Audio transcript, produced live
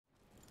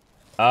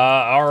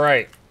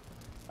Alright.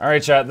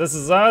 Alright, chat, this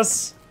is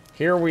us.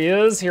 Here we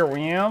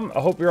am. I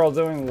hope you're all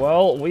doing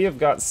well. We have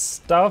got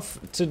stuff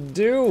to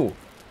do.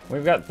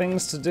 We've got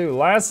things to do.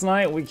 Last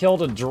night, we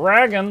killed a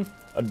dragon.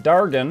 A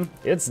Dargon.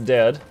 It's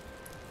dead.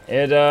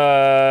 It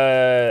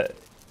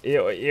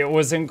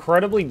was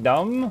incredibly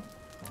dumb,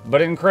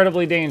 but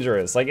incredibly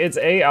dangerous. Like, its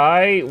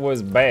AI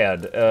was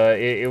bad.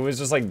 It was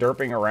just, like,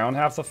 derping around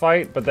half the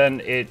fight, but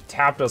then it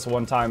tapped us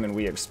one time and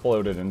we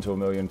exploded into a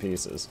million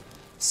pieces.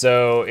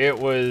 So, it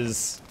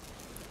was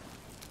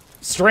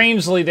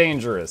strangely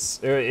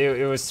dangerous.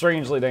 It was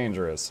strangely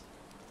dangerous.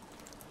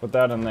 Put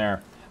that in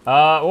there.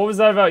 What was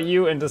that about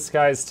you and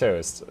disguised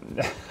toast?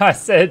 I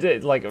said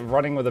it, like,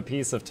 running with a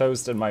piece of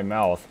toast in my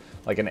mouth,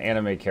 like an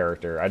anime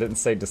character. I didn't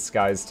say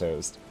disguised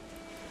toast.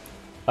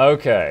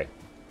 Okay.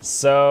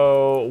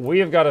 So, we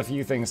have got a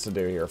few things to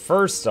do here.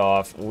 First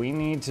off, we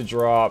need to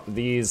drop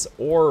these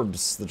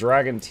orbs, the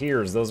dragon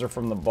tears. Those are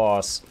from the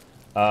boss.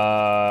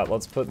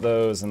 Let's put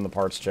those in the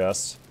parts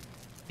chest.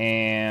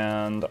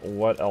 And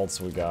what else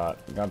we got?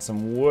 We got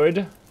some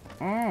wood.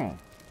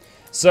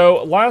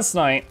 So, last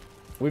night,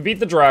 we beat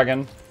the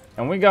dragon,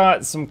 and we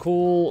got some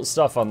cool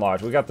stuff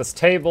unlocked. We got this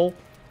table.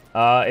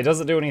 It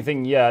doesn't do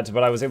anything yet,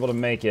 but I was able to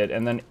make it.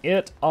 And then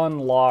it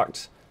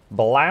unlocked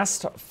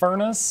blast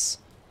furnace,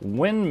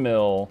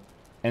 windmill,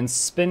 and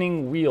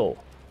spinning wheel.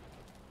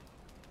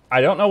 I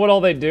don't know what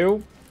all they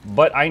do,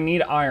 but I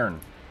need iron.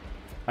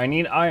 I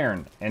need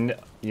iron. And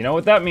you know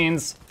what that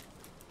means?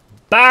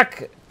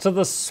 Back to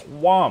the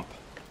swamp.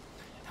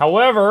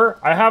 However,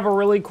 I have a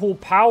really cool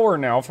power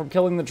now from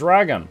killing the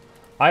dragon.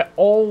 I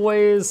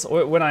always,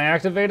 when I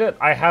activate it,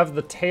 I have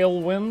the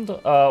tailwind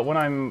when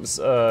I'm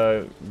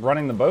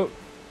running the boat.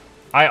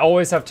 I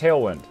always have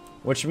tailwind,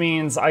 which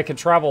means I could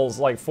travel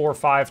like 4 or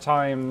 5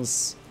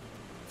 times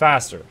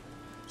faster.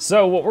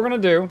 So what we're gonna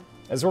do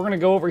is we're gonna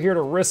go over here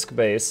to Risk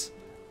Base,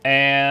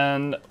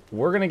 and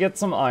we're gonna get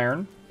some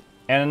iron,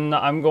 and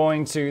I'm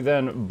going to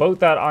then boat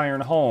that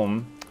iron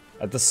home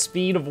at the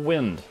speed of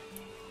wind.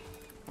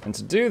 And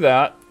to do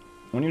that,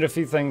 we need a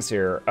few things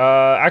here.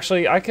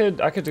 Actually, I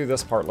could do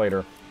this part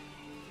later.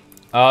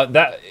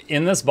 That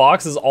in this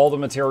box is all the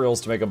materials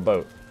to make a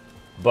boat,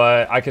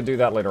 but I could do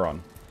that later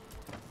on.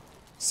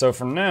 So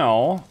for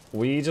now,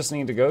 we just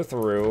need to go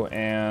through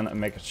and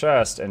make a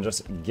chest and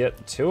just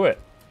get to it.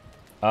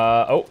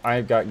 Oh,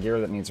 I've got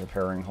gear that needs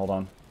repairing. Hold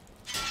on.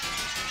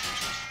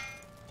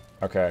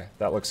 Okay,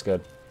 that looks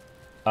good.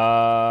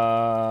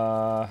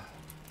 I'm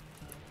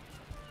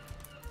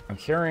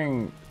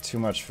carrying too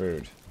much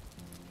food.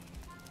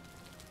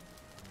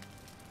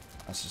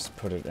 Let's just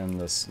put it in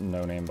this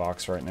no-name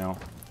box right now.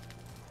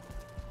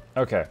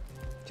 Okay.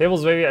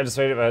 Tables, baby. I just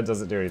waited if it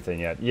doesn't do anything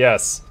yet.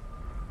 Yes.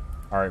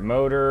 Alright,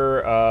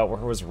 motor.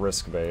 Where was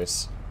Risk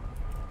Base?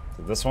 Is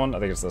it this one? I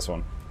think it's this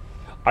one.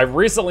 I've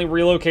recently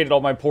relocated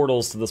all my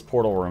portals to this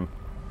portal room.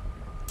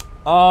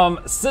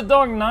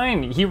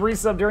 SitDog9. He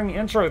resubbed during the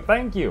intro.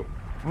 Thank you.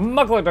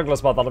 Mukluk,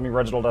 Douglas, Bartholomew,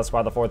 Reginald,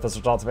 Esquire the 4th,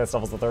 Mr. Johnson, Van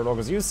Stuffles the 3rd,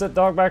 August, you Sit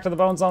Dog, Back to the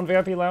Bones on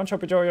VIP Lounge, hope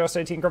you enjoy your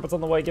 18 crumpets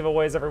on the way,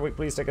 giveaways every week,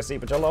 please take a seat,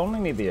 but you'll only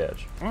need the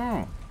edge.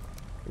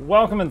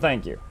 Welcome and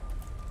thank you.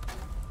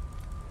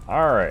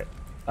 Alright.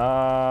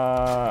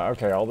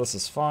 Okay, all this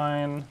is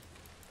fine.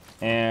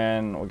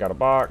 And we got a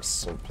box,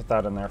 so we'll put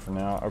that in there for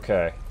now.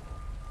 Okay.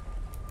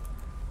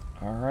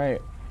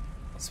 Alright.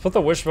 Let's put the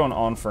wishbone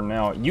on for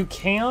now. You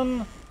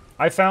can,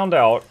 I found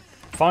out,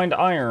 find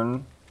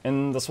iron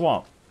in the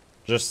swamp.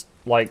 Just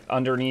like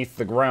underneath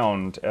the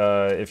ground,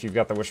 if you've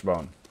got the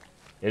wishbone.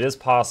 It is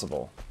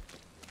possible.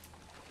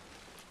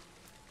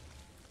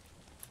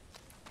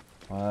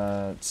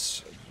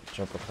 Let's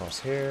jump across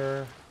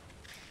here.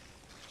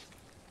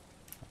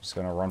 I'm just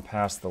gonna run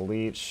past the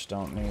leech.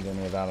 Don't need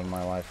any of that in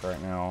my life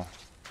right now.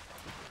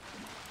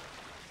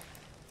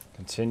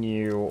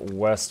 Continue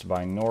west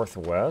by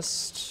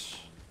northwest.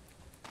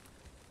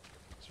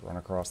 Let's run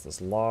across this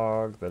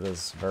log that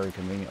is very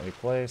conveniently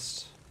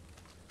placed.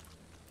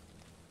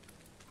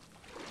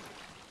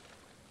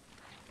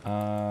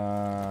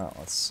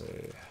 Let's see.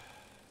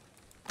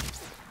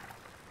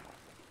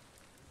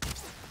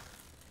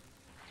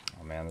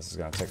 Oh man, this is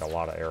gonna take a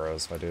lot of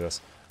arrows if I do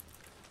this.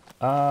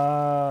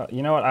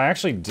 You know what? I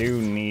actually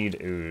do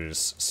need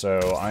ooze, so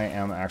I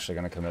am actually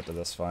gonna commit to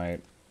this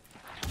fight.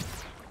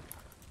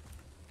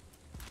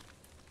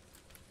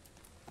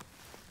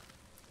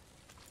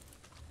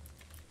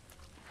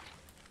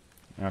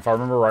 And if I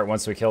remember right,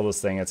 once we kill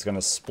this thing, it's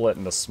gonna split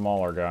into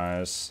smaller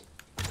guys.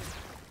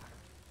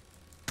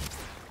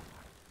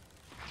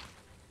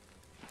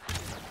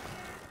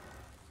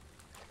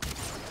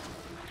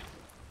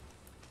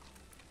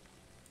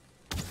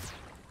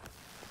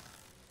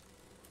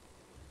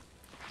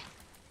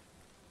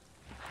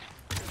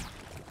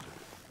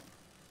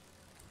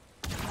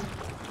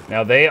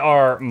 Now, they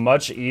are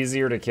much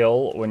easier to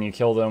kill when you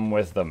kill them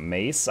with the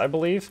mace, I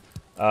believe.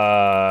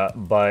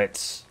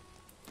 But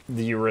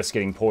you risk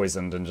getting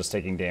poisoned and just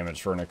taking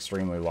damage for an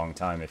extremely long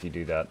time if you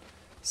do that.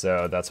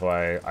 So that's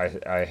why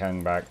I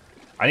hang back.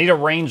 I need a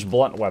ranged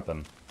blunt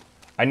weapon.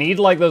 I need,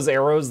 like, those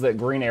arrows that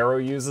Green Arrow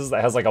uses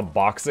that has, like, a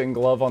boxing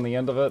glove on the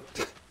end of it.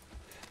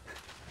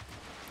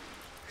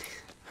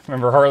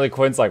 Remember Harley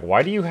Quinn's like,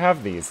 why do you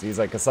have these? He's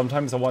like, because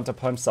sometimes I want to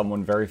punch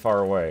someone very far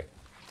away.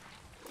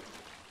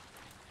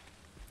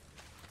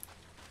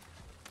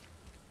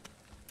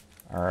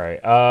 Alright,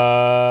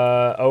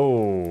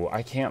 oh,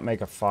 I can't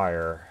make a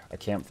fire. A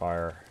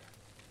campfire.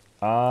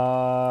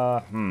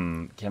 Can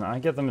I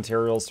get the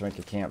materials to make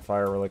a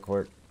campfire really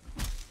quick?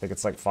 I think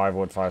it's like 5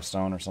 wood, 5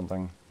 stone or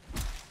something.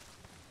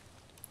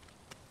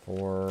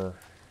 4.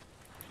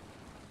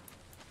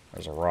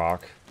 There's a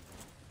rock.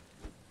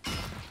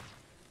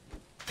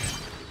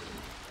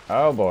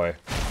 Oh boy.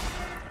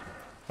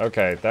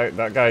 Okay,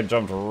 that guy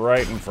jumped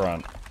right in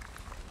front.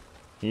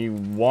 He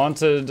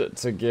wanted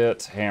to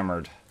get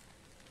hammered.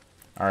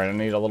 Alright, I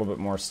need a little bit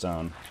more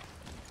stone.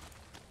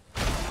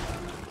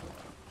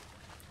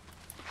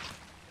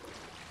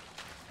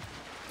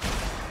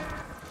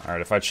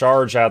 Alright, if I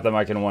charge at them,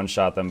 I can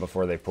one-shot them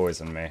before they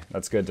poison me.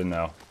 That's good to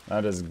know.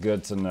 That is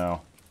good to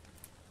know.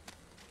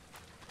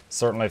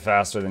 Certainly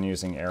faster than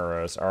using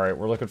arrows. Alright,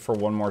 we're looking for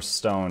one more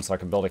stone so I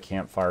can build a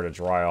campfire to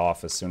dry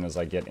off as soon as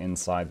I get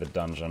inside the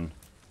dungeon.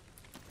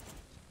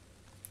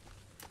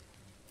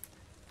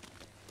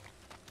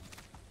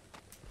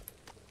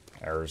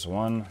 There's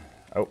one.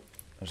 Oh,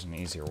 there's an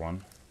easier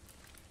one.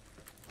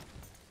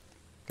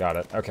 Got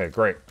it. Okay,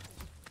 great.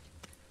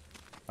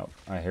 Oh,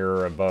 I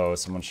hear a bow.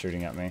 Someone's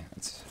shooting at me.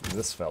 It's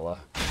this fella.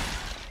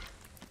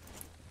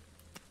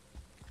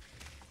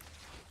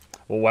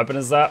 What weapon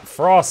is that?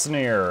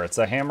 Frostneer. It's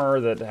a hammer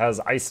that has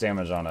ice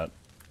damage on it.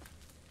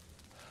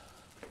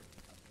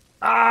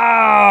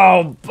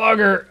 Oh,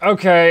 bugger.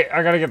 Okay,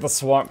 I gotta get the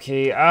swamp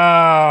key.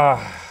 I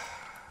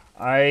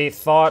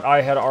thought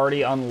I had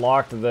already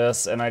unlocked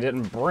this, and I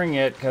didn't bring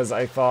it because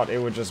I thought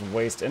it would just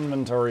waste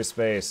inventory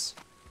space.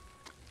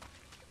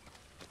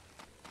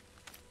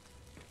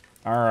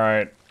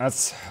 Alright,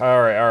 that's...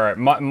 Alright.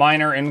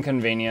 Minor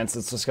inconvenience.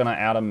 It's just gonna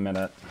add a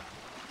minute.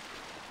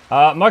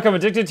 Muck, I'm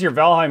addicted to your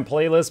Valheim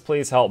playlist.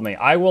 Please help me.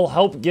 I will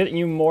help get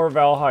you more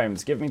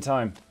Valheims. Give me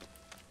time.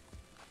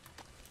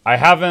 I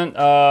haven't,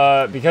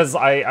 because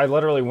I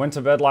literally went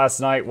to bed last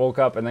night, woke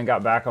up, and then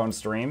got back on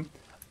stream.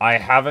 I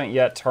haven't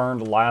yet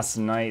turned last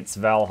night's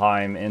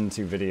Valheim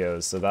into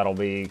videos, so that'll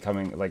be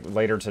coming, like,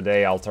 later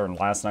today. I'll turn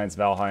last night's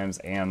Valheims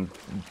and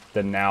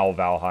the now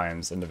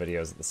Valheims into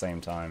videos at the same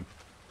time.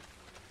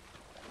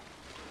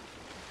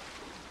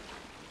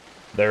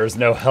 There is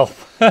no help.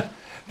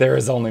 There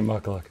is only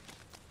Mukluk.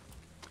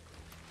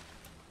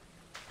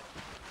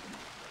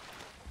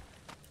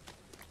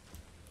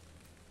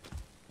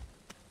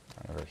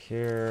 Over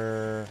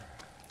here.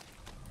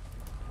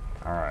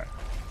 Alright.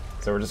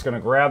 So we're just going to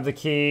grab the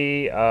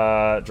key,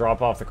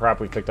 drop off the crap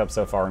we picked up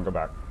so far, and go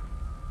back.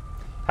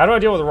 How do I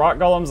deal with rock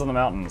golems on the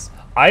mountains?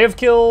 I have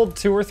killed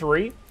 2 or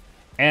 3,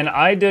 and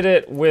I did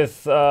it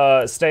with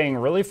staying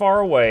really far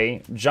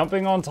away,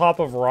 jumping on top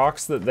of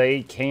rocks that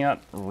they can't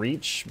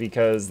reach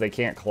because they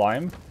can't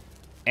climb,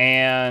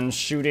 and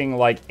shooting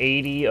like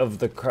 80 of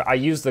the... I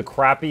used the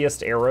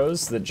crappiest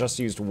arrows that just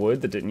used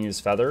wood, that didn't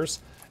use feathers,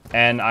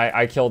 and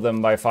I killed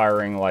them by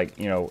firing like,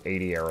 you know,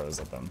 80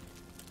 arrows at them.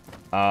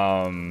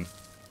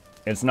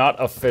 It's not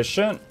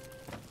efficient,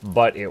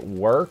 but it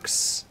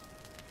works,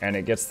 and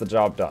it gets the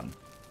job done.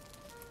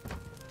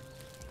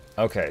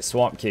 Okay,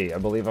 swamp key. I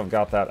believe I've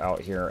got that out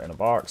here in a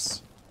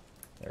box.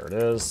 There it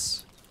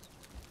is.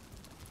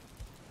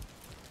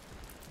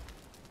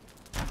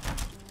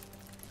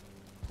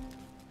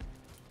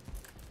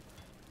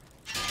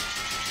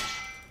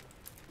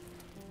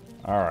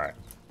 Alright.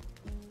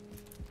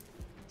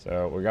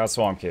 So, we got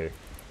swamp key.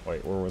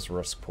 Wait, where was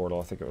Risk Portal?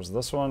 I think it was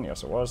this one.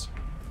 Yes, it was.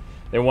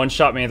 They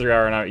one-shot me in 3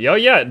 hour night. Yo,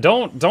 yeah,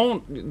 don't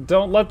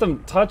let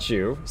them touch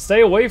you.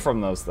 Stay away from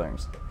those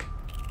things.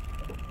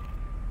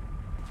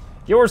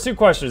 Yours 2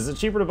 questions. Is it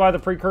cheaper to buy the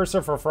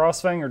precursor for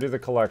Frostfang or do the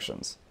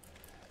collections?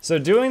 So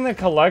doing the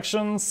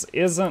collections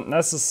isn't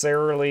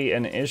necessarily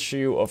an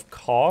issue of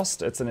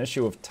cost. It's an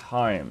issue of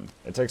time.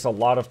 It takes a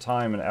lot of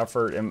time and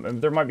effort,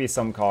 and there might be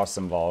some costs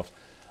involved.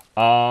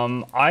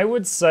 I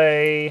would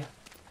say,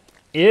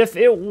 if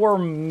it were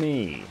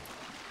me...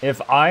 If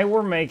I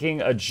were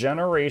making a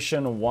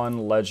Generation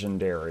 1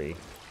 Legendary,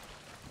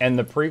 and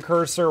the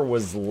precursor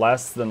was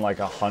less than like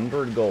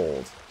 100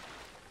 gold,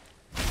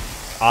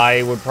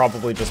 I would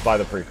probably just buy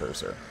the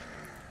precursor.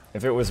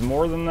 If it was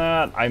more than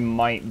that, I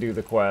might do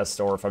the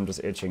quest, or if I'm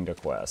just itching to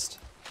quest.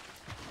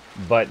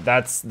 But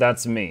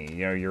that's me.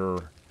 You know,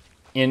 your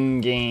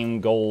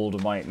in-game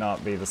gold might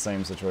not be the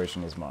same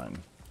situation as mine.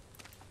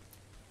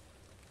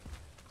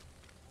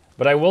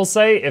 But I will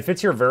say, if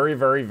it's your very,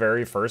 very,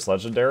 very first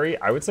Legendary,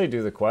 I would say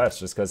do the quest,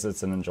 just because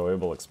it's an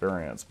enjoyable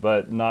experience.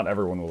 But not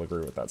everyone will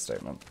agree with that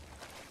statement.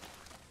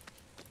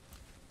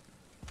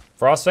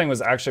 Frostfang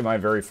was actually my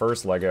very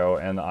first Lego,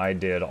 and I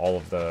did all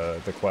of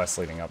the quests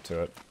leading up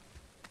to it.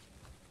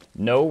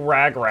 No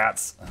rag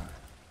rats.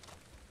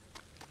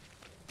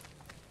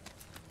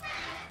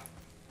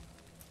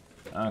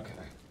 Okay.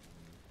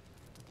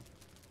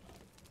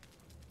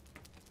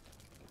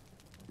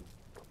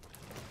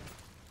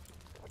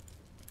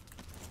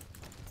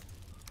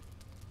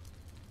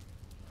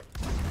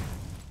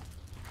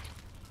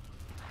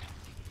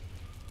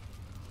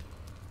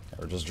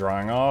 Or just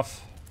drying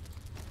off.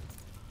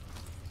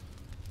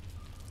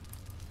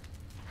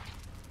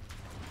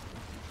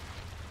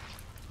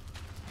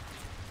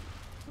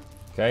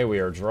 Okay, we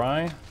are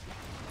dry.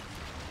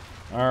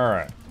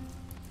 Alright.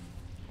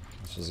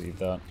 Let's just eat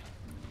that.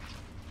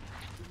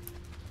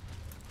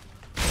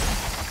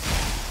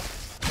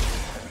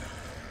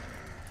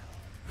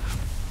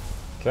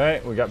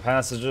 Okay, we got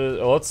passages.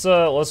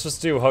 Let's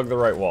just do hug the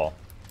right wall.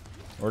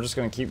 We're just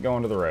gonna keep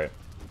going to the right.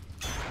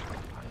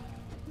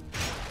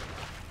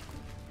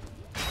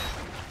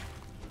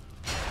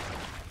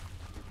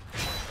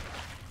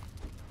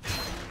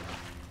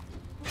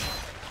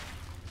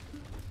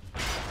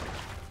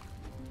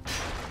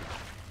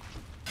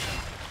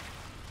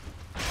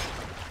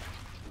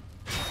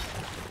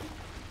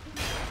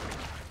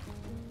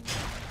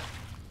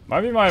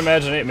 Might be my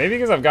imagination. Maybe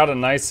because I've got a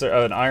nice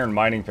an iron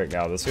mining pick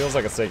now. This feels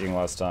like it's taking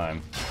less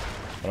time.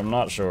 But I'm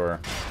not sure.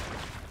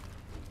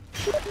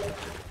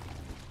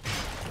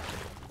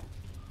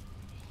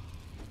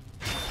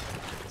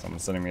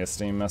 Someone's sending me a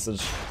Steam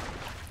message.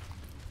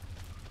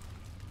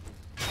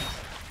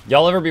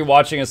 Y'all ever be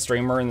watching a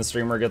streamer and the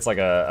streamer gets like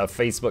a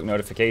Facebook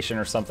notification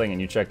or something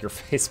and you check your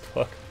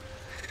Facebook?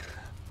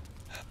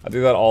 I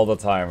do that all the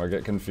time. I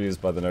get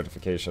confused by the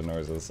notification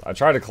noises. I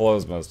try to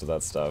close most of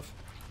that stuff.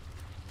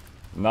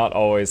 Not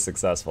always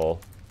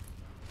successful.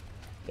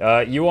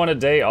 You want a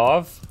day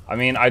off? I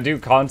mean, I do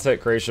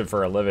content creation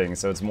for a living,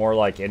 so it's more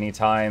like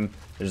anytime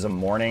there's a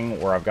morning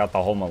where I've got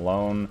the home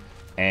alone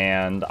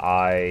and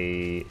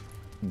I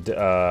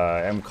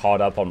am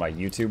caught up on my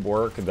YouTube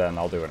work, then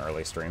I'll do an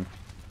early stream.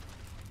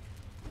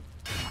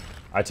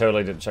 I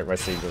totally didn't check my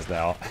Steam just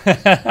now.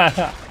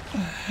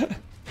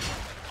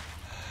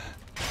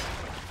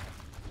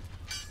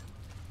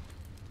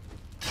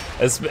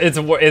 It's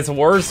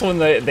worse when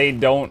they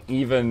don't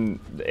even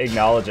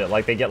acknowledge it.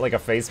 Like, they get like a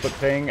Facebook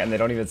ping and they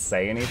don't even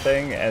say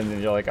anything, and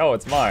then you're like, oh,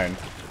 it's mine.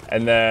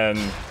 And then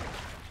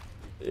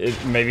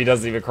it maybe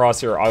doesn't even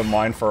cross your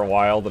mind for a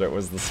while that it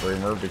was the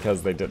streamer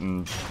because they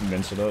didn't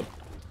mention it.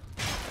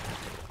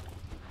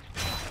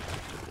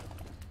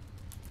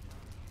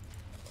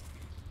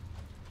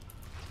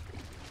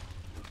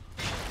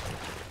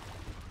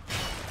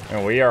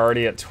 And we are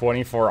already at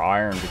 24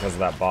 iron because of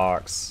that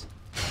box.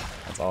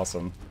 That's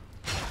awesome.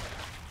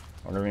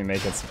 We're gonna be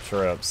making some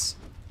trips.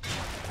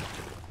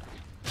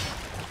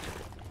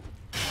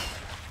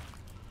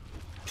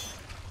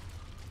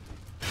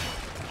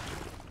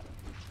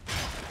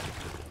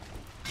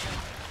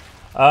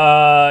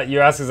 You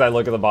ask as I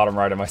look at the bottom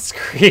right of my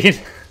screen.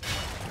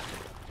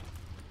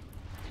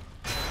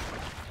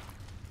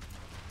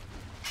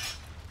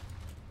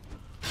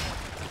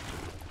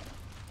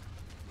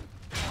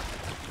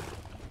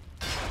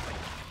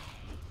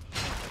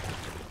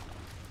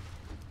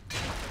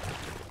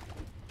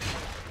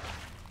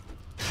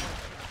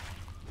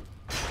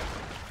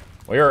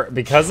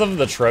 Because of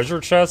the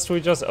treasure chest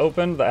we just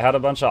opened that had a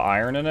bunch of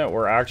iron in it,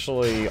 we're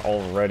actually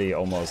already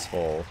almost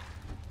full.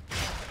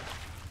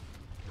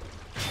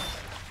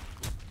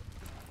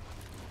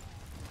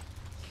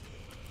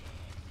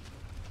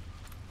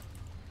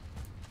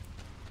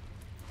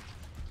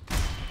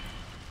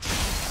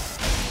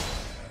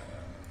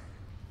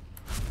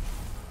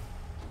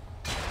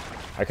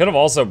 I could have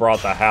also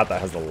brought the hat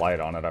that has the light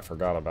on it. I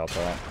forgot about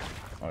that.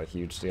 Not a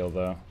huge deal,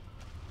 though.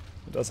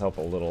 It does help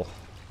a little.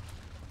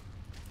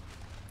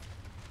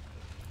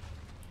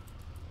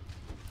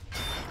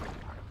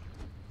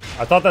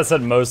 I thought that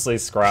said mostly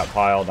scrap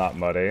pile, not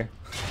muddy.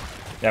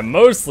 Yeah,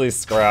 mostly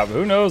scrap.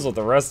 Who knows what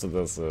the rest of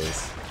this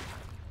is?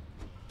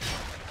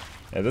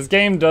 Yeah, this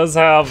game does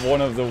have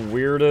one of the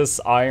weirdest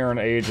Iron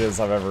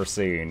Ages I've ever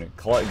seen.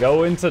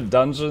 Go into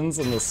dungeons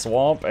in the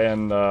swamp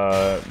and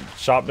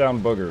chop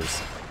down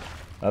boogers.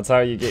 That's how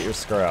you get your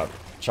scrap.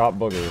 Chop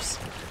boogers.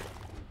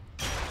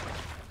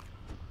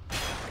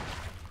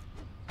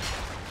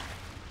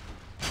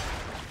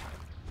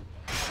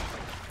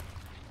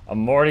 A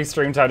morning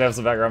stream time to have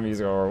some background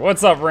music over.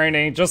 What's up,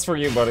 Rainy? Just for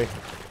you, buddy.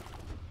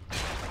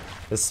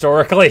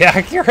 Historically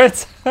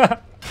accurate?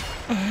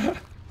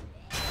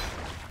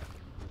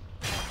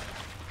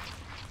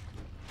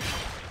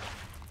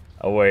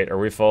 Oh, wait. Are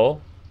we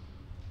full?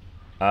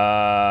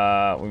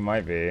 We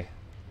might be.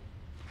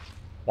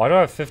 Why do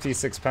I have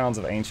 56 pounds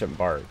of ancient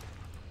bark?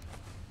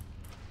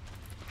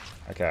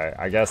 Okay,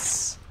 I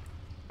guess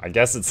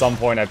at some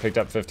point I picked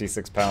up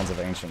 56 pounds of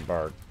ancient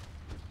bark.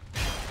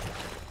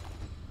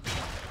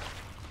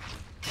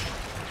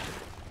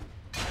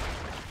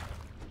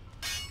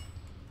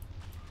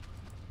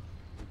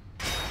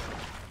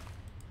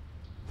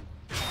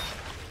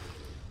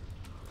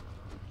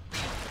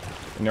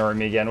 Ignoring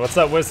me again. What's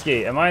up,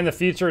 Whiskey? Am I in the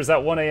future? Is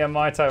that 1 a.m.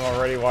 my time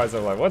already? Why is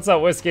it like, what's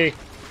up, Whiskey?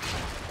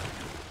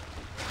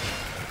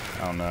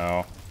 Oh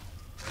no.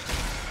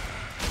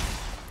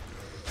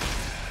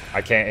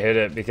 I can't hit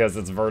it because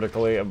it's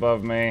vertically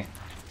above me.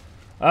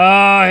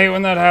 I hate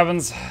when that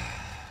happens.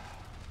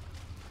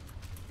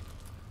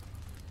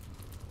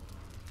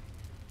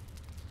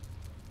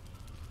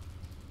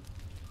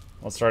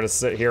 Let's try to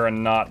sit here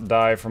and not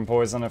die from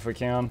poison if we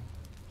can.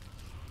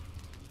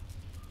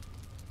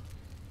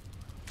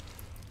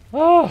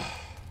 Oh.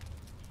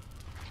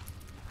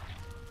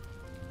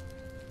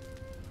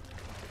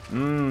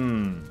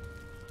 Mmm.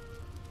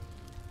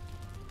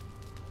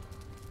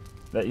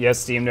 Yes,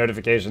 Steam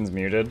notifications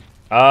muted.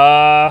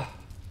 I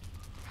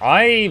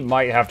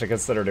might have to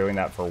consider doing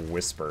that for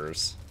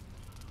whispers.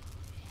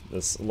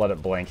 Just let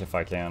it blank if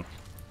I can.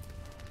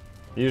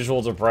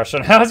 Usual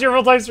depression. How's your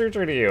real-time stream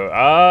treating you?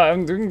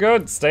 I'm doing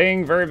good.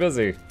 Staying very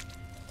busy.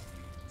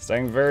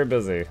 Staying very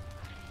busy.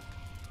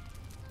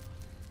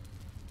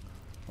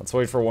 Let's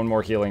wait for one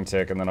more healing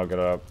tick and then I'll get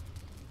up.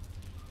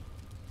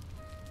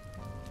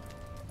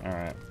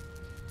 Alright.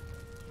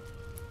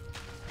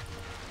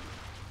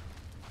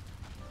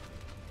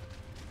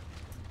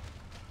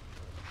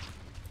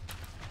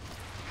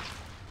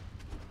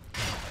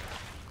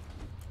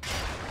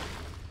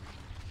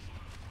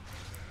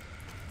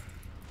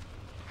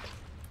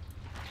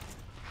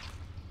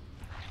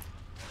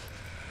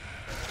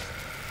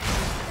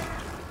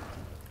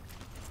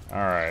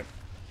 Alright.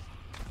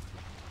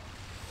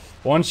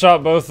 One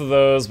shot both of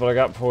those, but I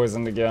got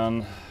poisoned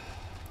again.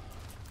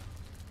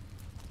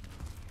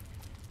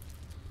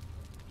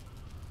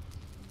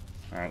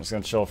 Alright, just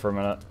gonna chill for a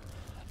minute.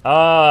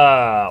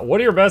 What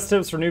are your best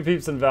tips for new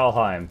peeps in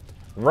Valheim?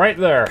 Right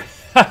there.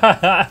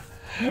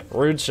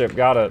 Rude ship,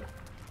 got it.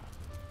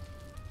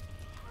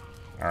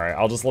 Alright,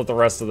 I'll just let the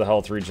rest of the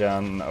health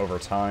regen over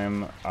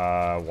time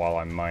while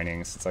I'm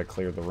mining since I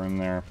cleared the room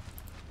there.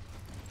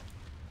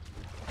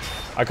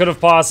 I could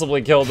have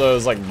possibly killed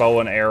those like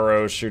bow and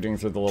arrow shooting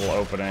through the little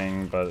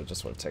opening, but it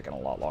just would have taken a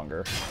lot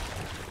longer.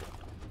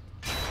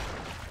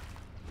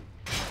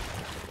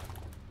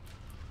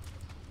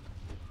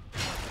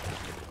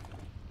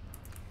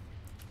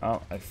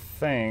 Oh, I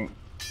think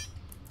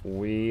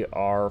we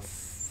are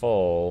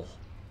full.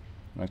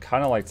 I'd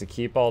kind of like to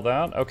keep all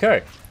that.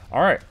 Okay,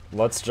 all right,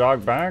 let's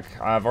jog back.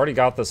 I've already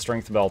got the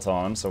strength belt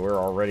on, so we're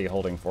already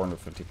holding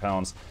 450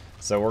 pounds.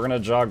 So we're gonna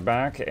jog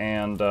back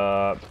and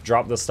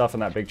drop this stuff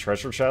in that big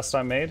treasure chest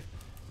I made.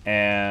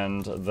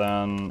 And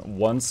then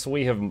once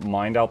we have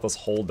mined out this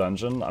whole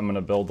dungeon, I'm gonna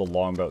build the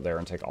longboat there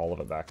and take all of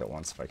it back at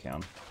once if I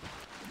can.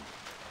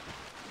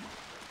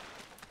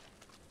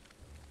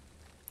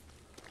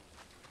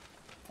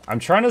 I'm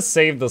trying to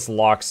save this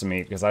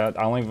locksmith because I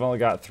only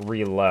got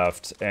 3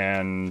 left,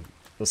 and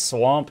the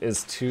swamp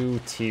is 2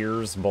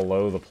 tiers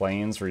below the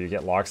plains where you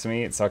get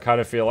locksmith, so I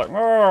kind of feel like,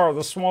 oh,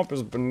 the swamp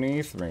is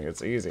beneath me.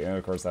 It's easy, and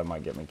of course that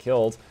might get me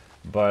killed,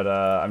 but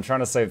I'm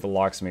trying to save the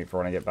locksmith for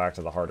when I get back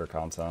to the harder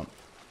content.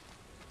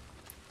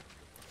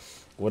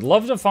 Would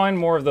love to find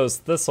more of those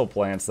thistle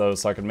plants, though,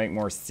 so I could make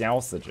more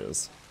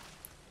sausages.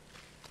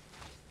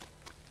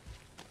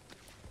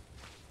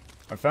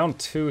 I found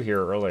 2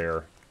 here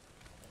earlier.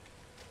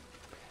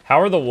 How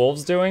are the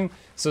wolves doing?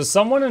 So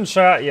someone in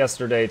chat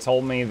yesterday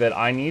told me that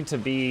I need to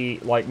be,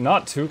 like,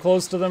 not too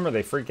close to them or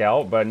they freak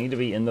out, but I need to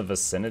be in the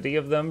vicinity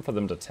of them for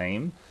them to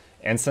tame.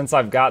 And since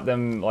I've got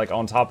them, like,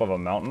 on top of a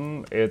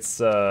mountain, it's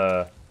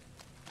not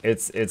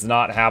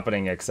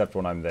happening except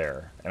when I'm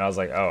there. And I was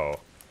like, oh,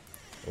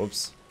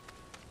 whoops.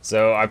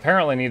 So I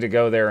apparently need to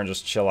go there and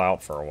just chill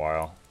out for a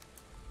while.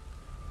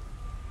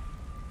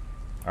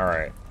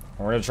 Alright,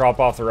 we're gonna drop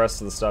off the rest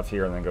of the stuff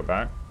here and then go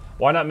back.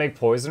 Why not make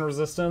poison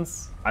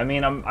resistance? I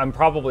mean, I'm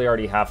probably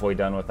already halfway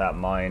done with that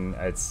mine.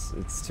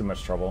 It's too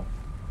much trouble.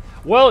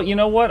 Well, you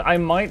know what? I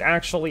might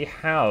actually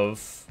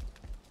have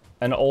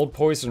an old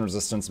poison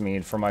resistance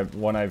mead from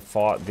when I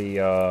fought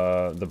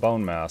the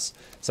bone mass.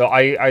 So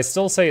I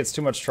still say it's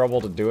too much trouble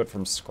to do it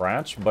from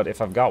scratch, but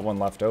if I've got one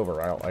left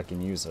over, I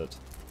can use it.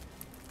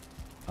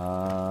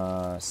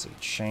 Let's see,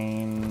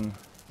 chain,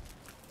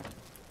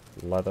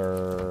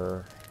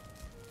 leather,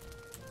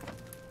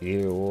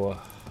 ew.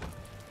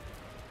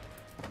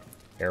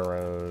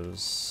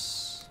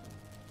 Arrows.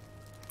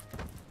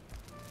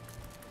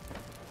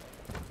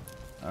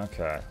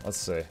 Okay, let's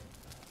see.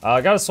 I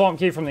got a swamp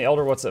key from the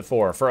Elder. What's it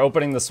for? For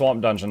opening the swamp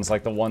dungeons,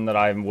 like the one that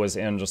I was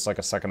in just like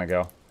a second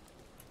ago.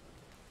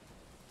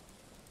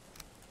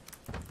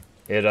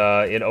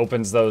 It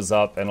opens those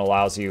up and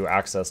allows you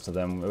access to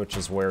them, which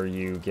is where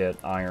you get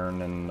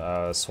iron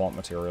and swamp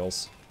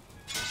materials.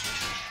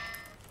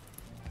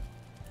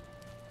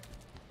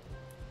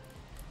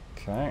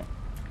 Okay.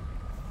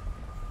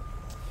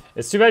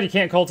 It's too bad you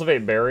can't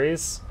cultivate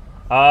berries.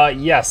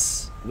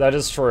 Yes, that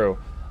is true.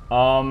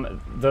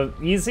 The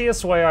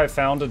easiest way I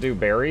found to do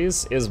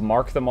berries is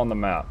mark them on the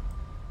map.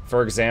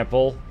 For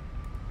example,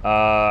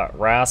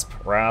 rasp,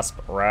 rasp,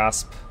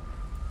 rasp,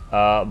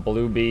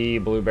 blue bee,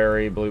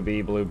 blueberry, blue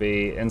bee, blue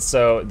bee. And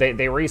so they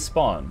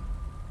respawn.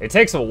 It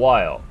takes a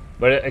while,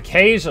 but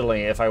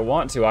occasionally, if I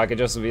want to, I could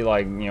just be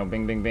like, you know,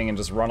 bing, bing, bing, and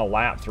just run a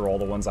lap through all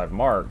the ones I've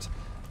marked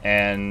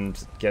and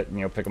get,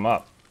 you know, pick them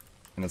up.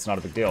 And it's not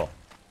a big deal.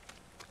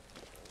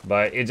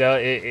 But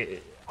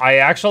I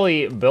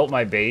actually built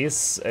my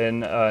base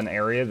in an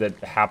area that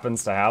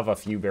happens to have a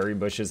few berry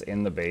bushes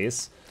in the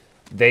base.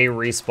 They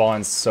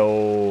respawn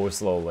so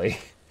slowly.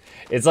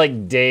 It's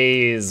like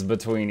days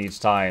between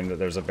each time that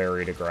there's a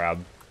berry to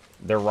grab.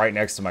 They're right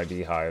next to my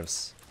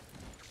beehives.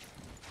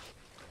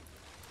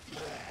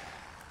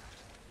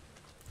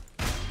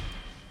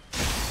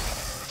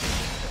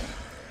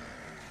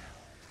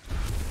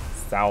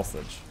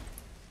 Southage.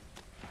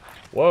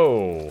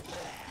 Whoa.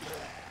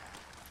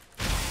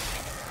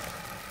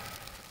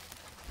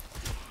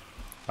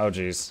 Oh,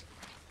 jeez.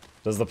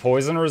 Does the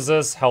poison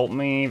resist help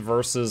me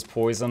versus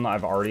poison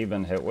I've already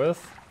been hit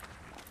with?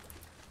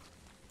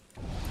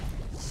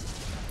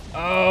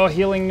 Oh,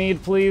 healing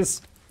mead,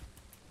 please.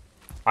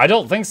 I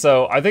don't think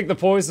so. I think the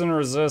poison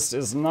resist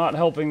is not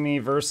helping me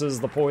versus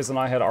the poison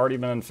I had already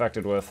been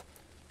infected with.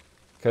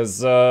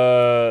 Because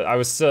I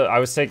was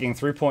taking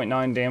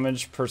 3.9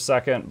 damage per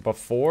second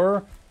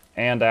before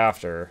and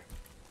after.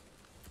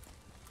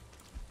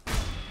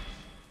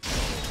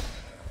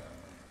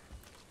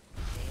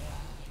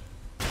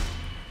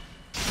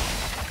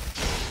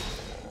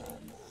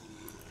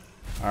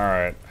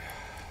 Alright.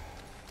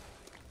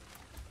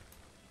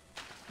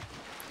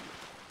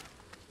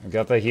 I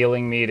got the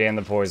healing mead and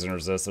the poison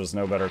resist. There's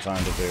no better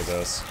time to do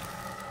this.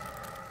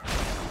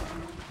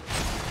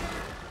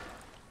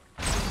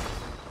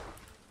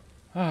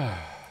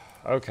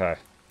 Okay.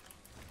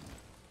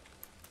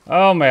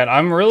 Oh man,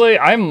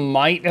 I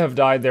might have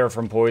died there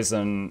from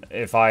poison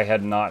if I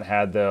had not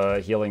had the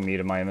healing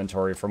mead in my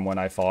inventory from when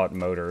I fought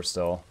Motor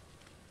still.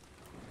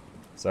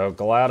 So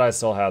glad I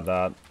still had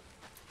that.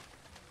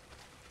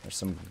 There's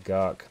some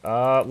guck.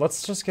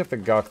 Let's just get the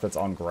guck that's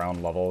on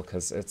ground level,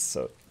 because it's...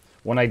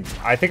 when I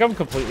think I'm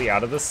completely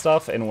out of this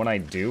stuff, and when I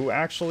do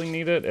actually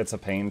need it, it's a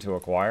pain to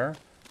acquire.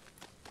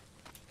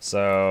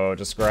 So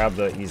just grab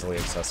the easily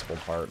accessible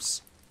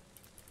parts.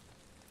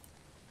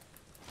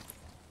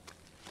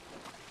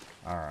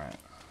 Alright.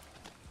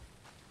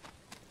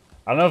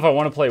 I don't know if I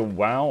want to play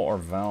WoW or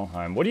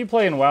Valheim. What do you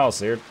play in WoW,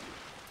 Seared?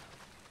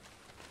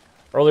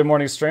 Early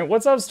morning stream.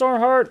 What's up,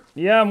 Starheart?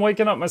 Yeah, I'm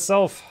waking up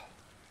myself.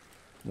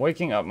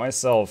 Waking up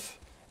myself.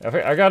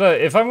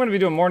 If I'm going to be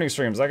doing morning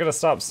streams, I gotta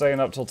stop staying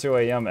up till 2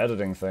 a.m.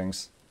 editing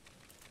things.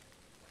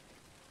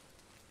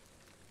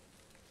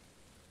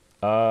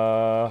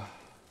 You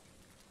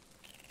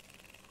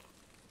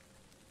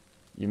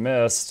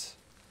missed.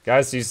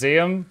 Guys, do you see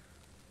him?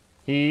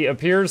 He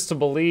appears to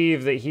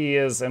believe that he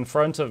is in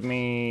front of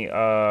me,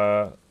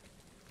 and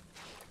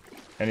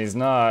he's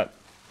not.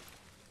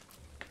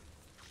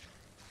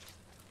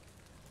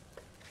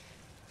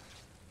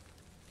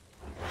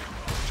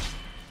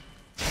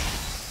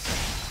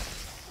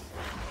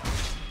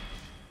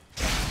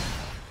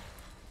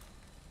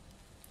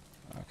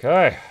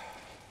 Okay.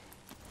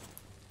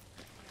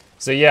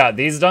 So yeah,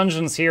 these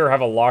dungeons here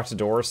have a locked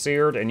door,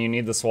 Seared, and you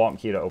need the swamp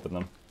key to open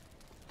them.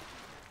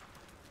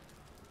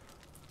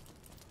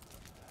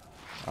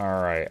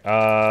 Alright,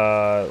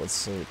 let's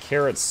see.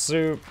 Carrot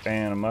soup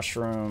and a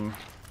mushroom,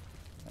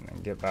 and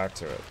then get back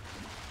to it.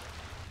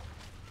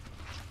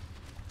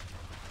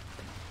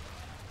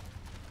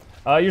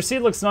 Your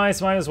seed looks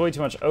nice. Mine is way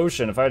too much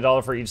ocean. If I had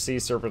 $1 for each sea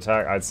serp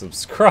attack, I'd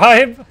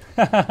subscribe.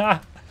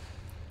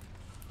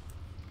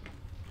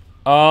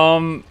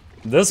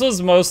 This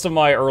was most of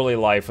my early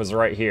life, was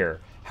right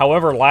here.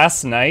 However,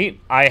 last night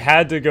I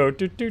had to go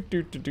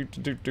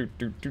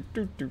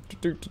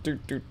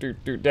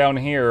down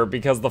here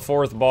because the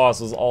fourth boss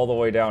was all the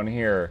way down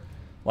here,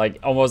 like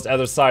almost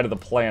other side of the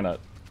planet.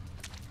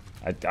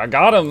 I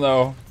got him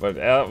though, but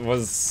that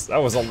was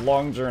a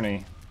long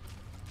journey.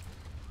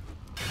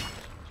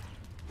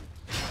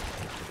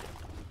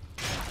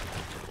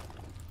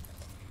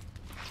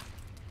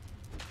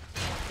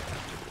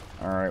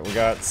 Alright, we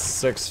got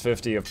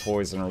 650 of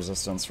poison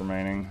resistance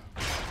remaining.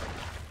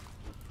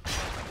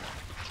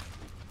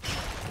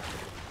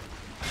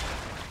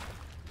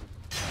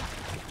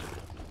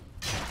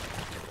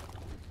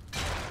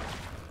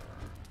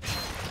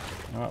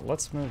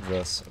 Let's move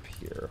this up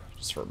here,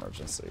 just for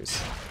emergencies.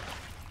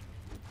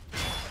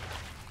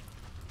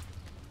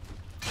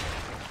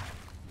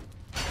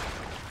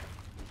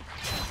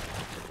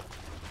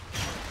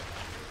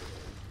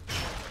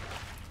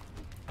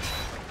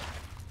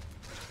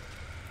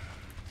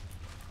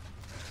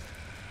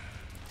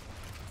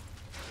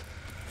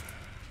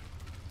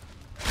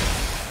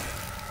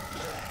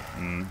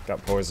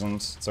 Got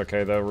poisoned. It's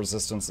okay though,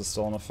 resistance is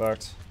still in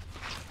effect.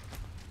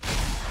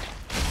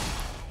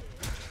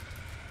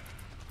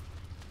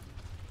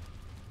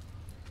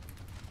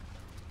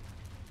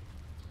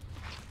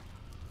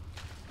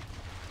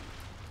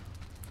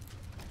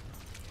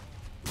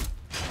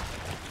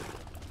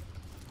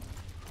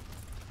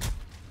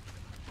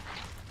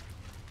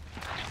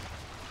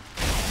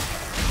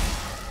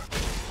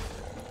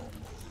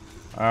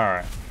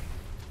 Alright.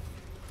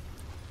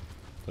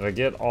 Did I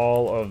get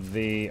all of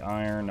the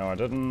iron? No, I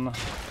didn't.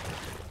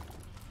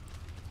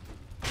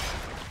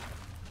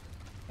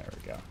 There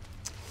we go.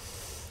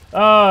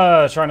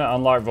 Trying to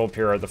unlock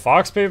Volpira. The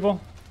Fox people?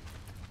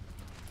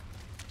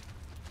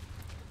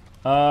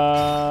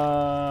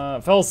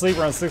 Fell asleep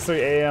around 6:30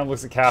 a.m.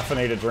 Looks at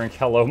caffeinated drink.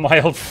 Hello,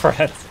 my old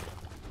friend.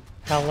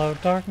 Hello,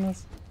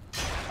 darkness.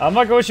 I'm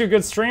not gonna wish you a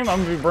good stream.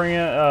 I'm gonna be bringing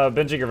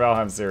binging your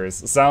Valheim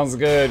series. Sounds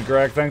good,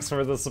 Greg. Thanks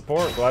for the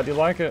support. Glad you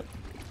like it.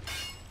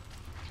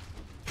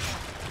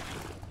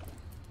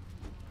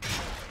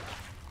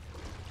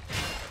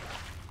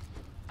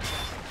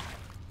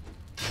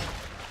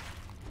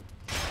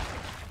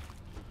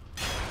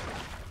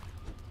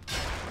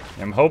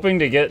 I'm hoping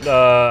to get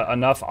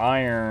enough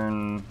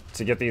iron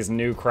to get these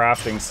new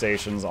crafting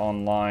stations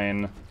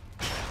online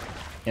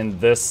in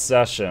this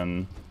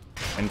session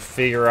and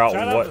figure out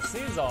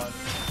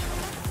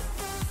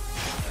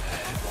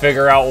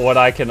figure out what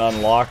I can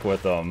unlock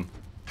with them.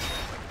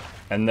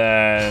 And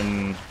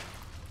then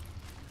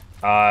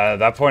at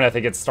that point I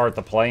think it's start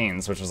the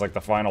plains, which is like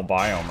the final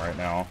biome right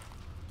now.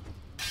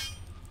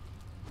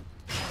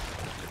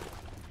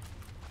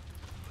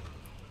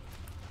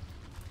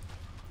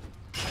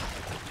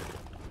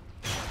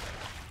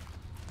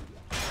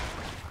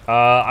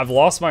 I've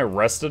lost my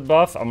rested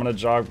buff. I'm gonna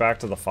jog back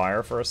to the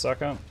fire for a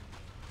second.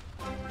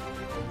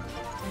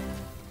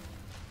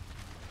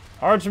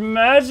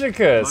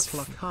 Archmagicus!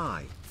 Mukluk,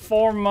 hi.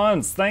 4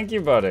 months. Thank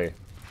you, buddy.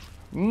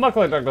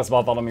 Mukluk, Douglas,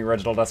 Bartholomew,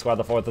 Reginald, Esquire,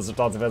 the 4th, the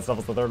Substance Events,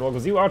 Levels, the 3rd.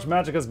 Welcome you,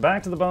 Archmagicus,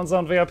 back to the Bone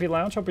Zone VIP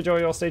Lounge. Hope you enjoy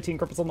your stay. Teen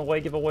Cripples on the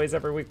way. Giveaways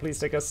every week. Please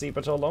take a seat,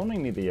 but you'll only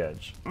need the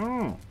edge.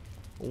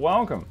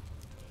 Welcome.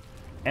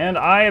 And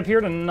I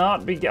appear to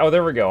not be... Oh,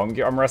 there we go.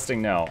 I'm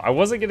resting now. I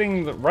wasn't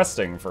getting the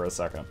resting for a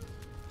second.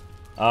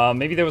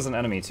 Maybe there was an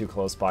enemy too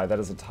close by. That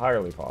is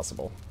entirely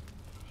possible.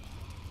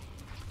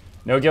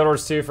 No Guild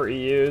Wars 2 for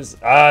EUs.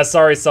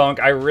 Sorry, Sunk.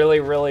 I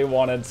really, really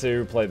wanted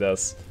to play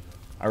this.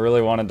 I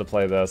really wanted to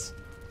play this.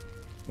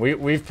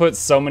 We've put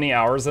so many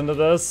hours into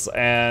this,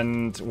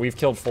 and we've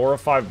killed 4 or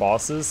 5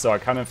 bosses, so I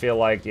kind of feel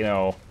like, you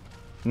know...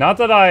 Not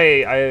that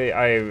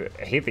I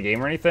hate the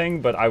game or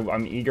anything, but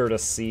I'm eager to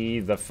see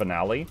the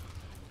finale.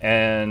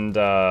 And,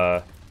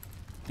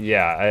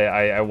 yeah,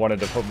 I wanted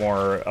to put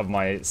more of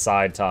my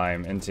side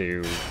time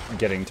into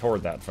getting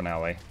toward that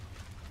finale.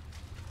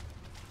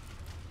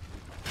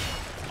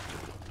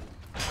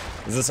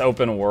 Is this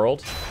open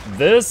world?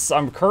 This,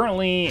 I'm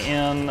currently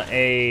in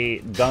a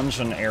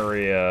dungeon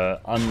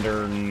area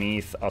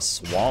underneath a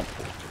swamp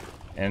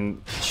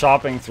and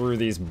chopping through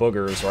these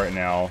boogers right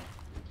now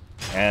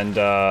and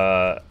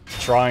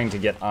trying to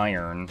get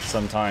iron.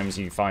 Sometimes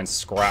you find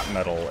scrap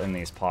metal in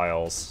these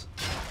piles.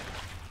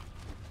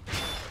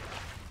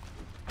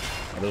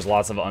 There's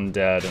lots of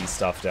undead and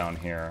stuff down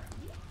here.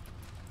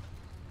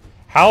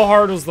 How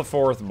hard was the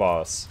 4th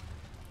boss?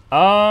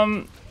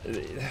 Oh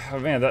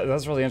man,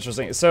 that's really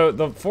interesting. So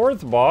the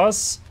 4th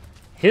boss,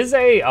 his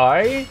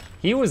AI,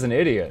 he was an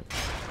idiot.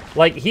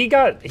 Like it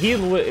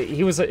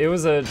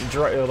was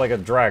like a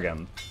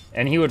dragon,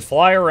 and he would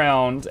fly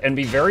around and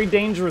be very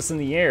dangerous in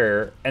the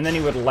air, and then he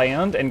would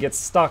land and get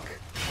stuck,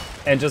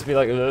 and just be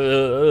like,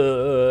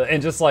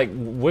 and just like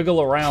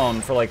wiggle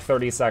around for like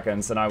 30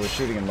 seconds, and I was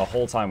shooting him the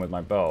whole time with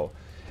my bow.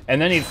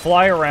 And then he'd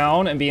fly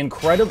around and be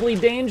incredibly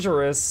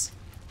dangerous,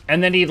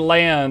 and then he'd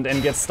land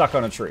and get stuck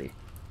on a tree.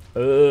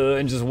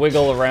 And just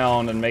wiggle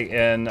around and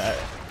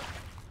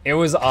it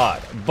was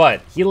odd.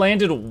 But he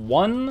landed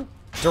 1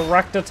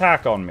 direct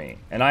attack on me,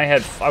 and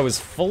I was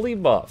fully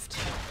buffed,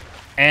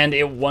 and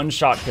it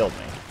 1-shot killed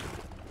me.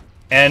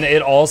 And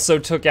it also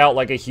took out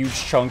like a huge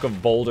chunk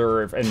of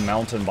boulder and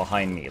mountain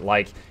behind me.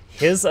 Like,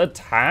 his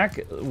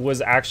attack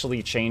was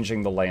actually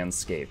changing the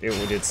landscape.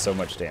 It did so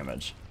much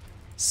damage.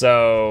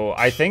 So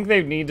I think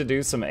they need to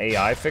do some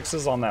AI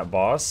fixes on that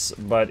boss,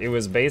 but it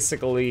was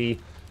basically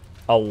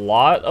a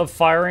lot of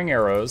firing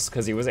arrows,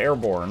 because he was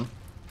airborne,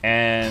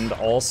 and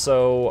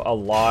also a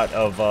lot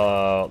of,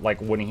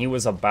 like, when he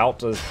was about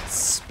to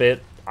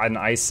spit an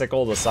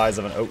icicle the size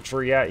of an oak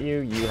tree at you,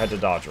 you had to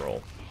dodge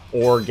roll.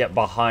 Or get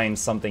behind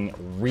something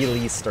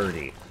really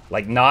sturdy.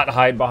 Like, not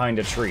hide behind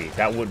a tree.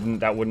 That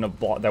wouldn't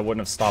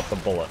have stopped the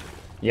bullet.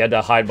 You had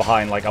to hide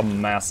behind, like, a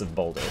massive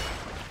boulder.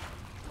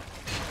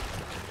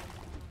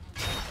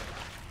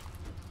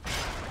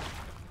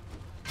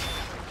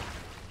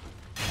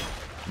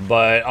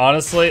 But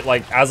honestly,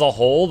 like, as a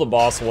whole, the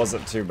boss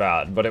wasn't too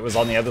bad. But it was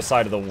on the other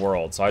side of the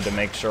world, so I had to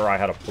make sure I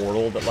had a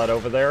portal that led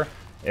over there.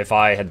 If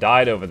I had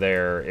died over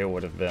there, it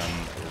would have been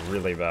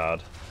really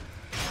bad.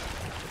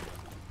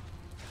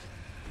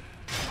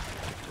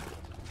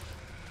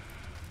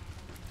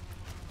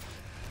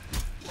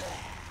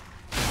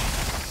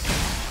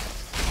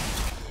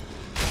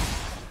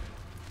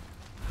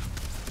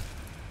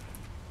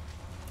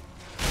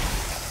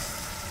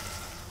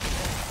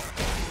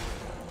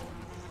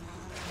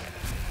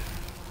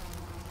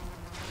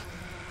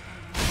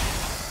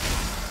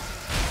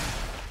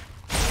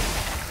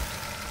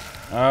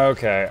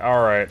 Okay,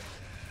 alright.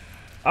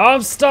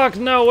 I'm stuck!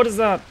 No, what is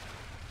that?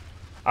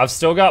 I've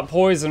still got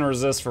poison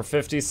resist for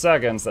 50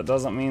 seconds. That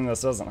doesn't mean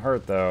this doesn't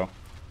hurt, though.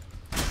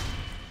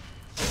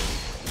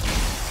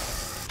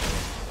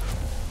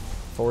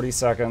 40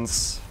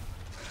 seconds.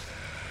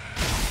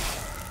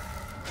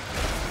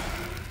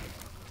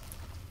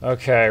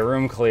 Okay,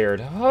 room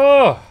cleared.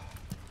 Oh!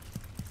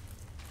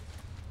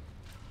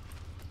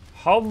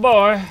 Oh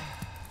boy.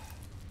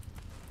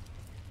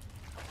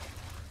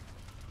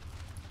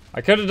 I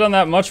could have done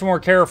that much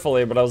more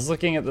carefully, but I was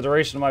looking at the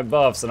duration of my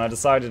buffs, and I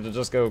decided to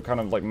just go kind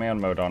of like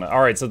man mode on it.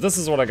 Alright, so this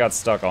is what I got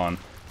stuck on.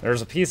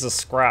 There's a piece of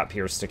scrap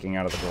here sticking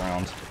out of the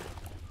ground.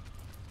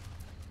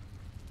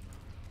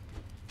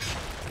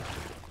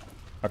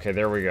 Okay,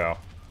 there we go.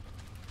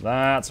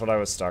 That's what I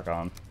was stuck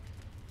on.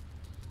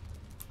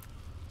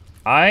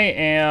 I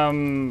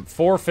am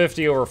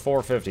 450 over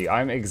 450.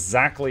 I'm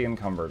exactly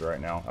encumbered right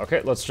now.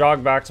 Okay, let's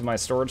jog back to my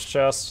storage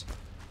chest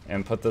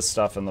and put this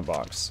stuff in the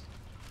box.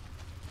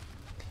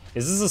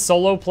 Is this a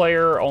solo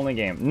player only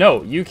game?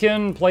 No, you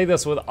can play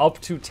this with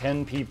up to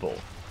 10 people.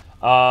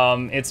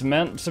 It's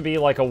meant to be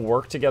like a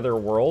work together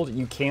world.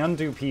 You can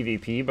do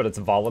PvP, but it's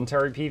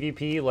voluntary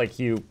PvP. Like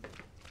you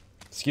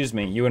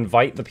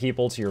invite the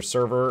people to your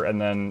server and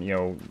then,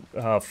 you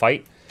know,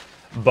 fight.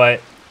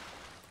 But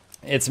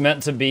it's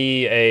meant to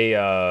be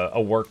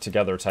a work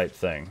together type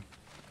thing.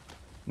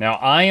 Now,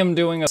 I am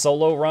doing a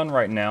solo run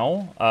right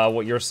now.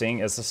 What you're seeing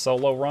is a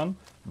solo run,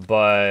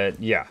 but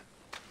yeah.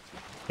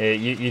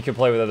 You can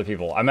play with other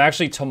people. I'm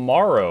actually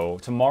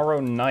tomorrow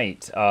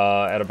night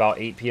at about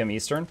 8 p.m.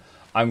 Eastern,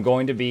 I'm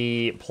going to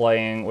be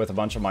playing with a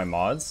bunch of my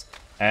mods,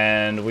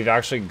 and we've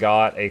actually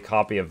got a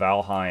copy of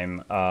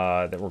Valheim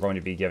that we're going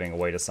to be giving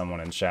away to someone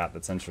in chat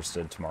that's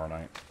interested tomorrow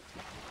night.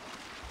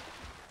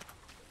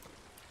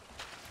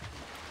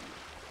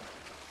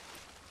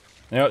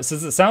 You know,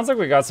 since it sounds like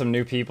we got some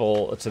new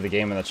people to the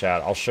game in the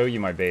chat, I'll show you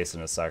my base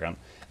in a second.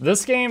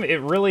 This game,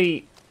 it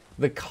really...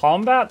 The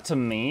combat, to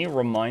me,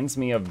 reminds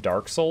me of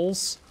Dark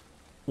Souls.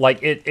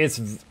 Like, it's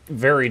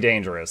very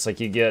dangerous. Like,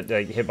 you get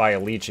hit by a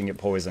leech and get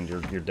poisoned,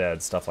 you're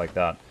dead, stuff like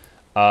that.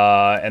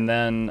 And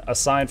then,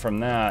 aside from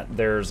that,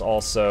 there's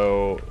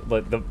also...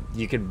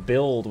 you could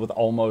build with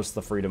almost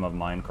the freedom of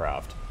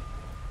Minecraft.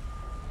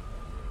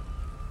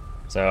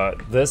 So,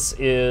 this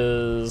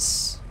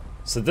is...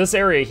 So this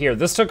area here,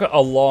 this took a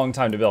long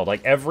time to build.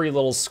 Like, every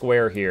little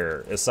square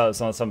here is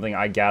something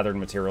I gathered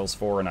materials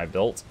for and I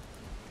built.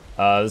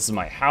 This is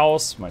my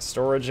house, my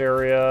storage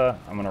area.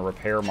 I'm going to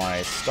repair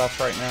my stuff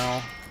right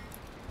now.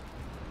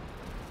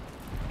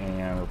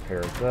 And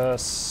repair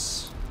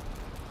this.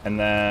 And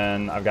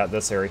then I've got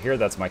this area here.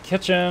 That's my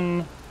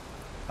kitchen.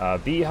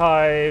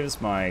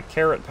 Beehives, my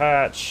carrot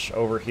patch.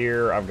 Over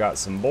here, I've got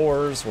some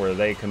boars where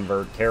they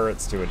convert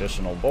carrots to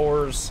additional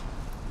boars.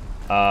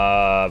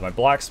 My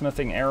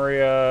blacksmithing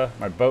area,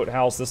 my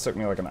boathouse. This took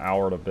me like an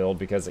hour to build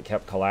because it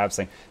kept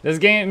collapsing. This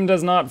game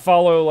does not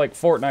follow like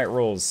Fortnite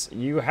rules.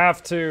 You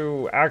have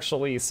to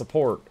actually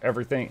support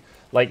everything.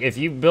 Like if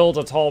you build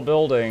a tall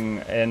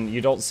building and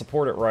you don't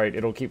support it right,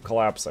 it'll keep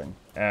collapsing.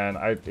 And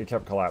it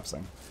kept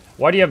collapsing.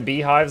 Why do you have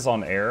beehives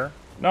on air?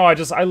 No, I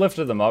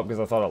lifted them up because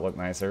I thought it looked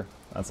nicer.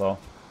 That's all.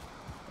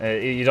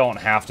 You don't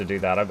have to do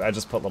that. I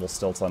just put little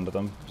stilts under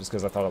them just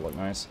because I thought it looked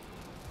nice.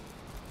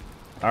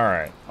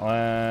 Alright,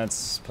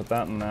 let's put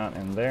that and that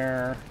in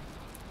there.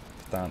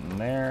 Put that in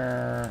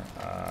there.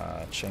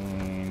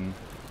 Chain.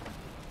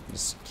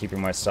 Just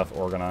keeping my stuff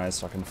organized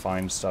so I can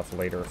find stuff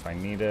later if I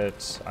need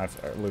it. I've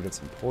looted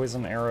some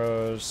poison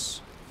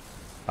arrows.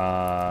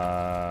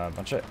 A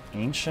bunch of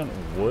ancient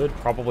wood.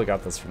 Probably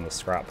got this from the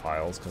scrap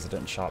piles because I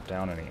didn't chop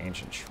down any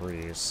ancient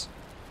trees.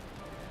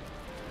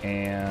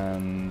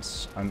 And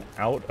I'm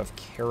out of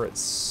carrot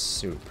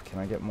soup. Can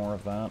I get more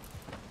of that?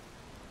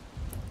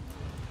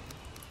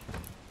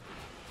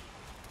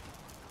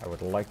 I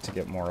would like to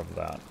get more of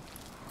that.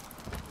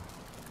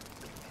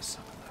 Give me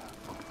some of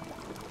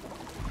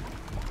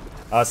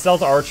that.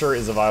 Stealth Archer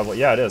is a viable...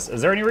 Yeah, it is. Is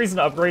there any reason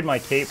to upgrade my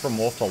cape from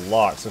Wolf to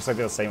Lux? Looks like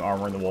they have the same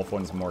armor and the Wolf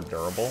one's more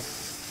durable.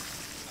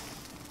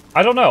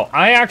 I don't know.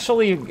 I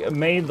actually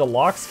made the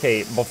Lux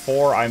cape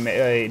before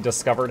I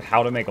discovered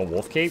how to make a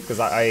Wolf cape, because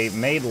I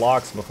made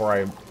Lux before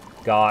I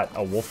got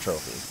a Wolf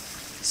trophy.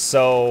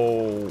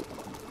 So...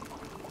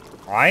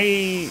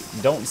 I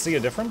don't see a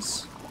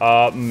difference.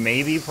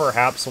 Maybe,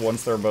 perhaps,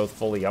 once they're both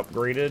fully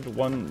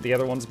upgraded, the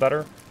other one's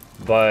better.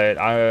 But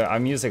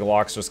I'm using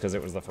Locks just because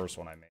it was the first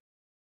one I made.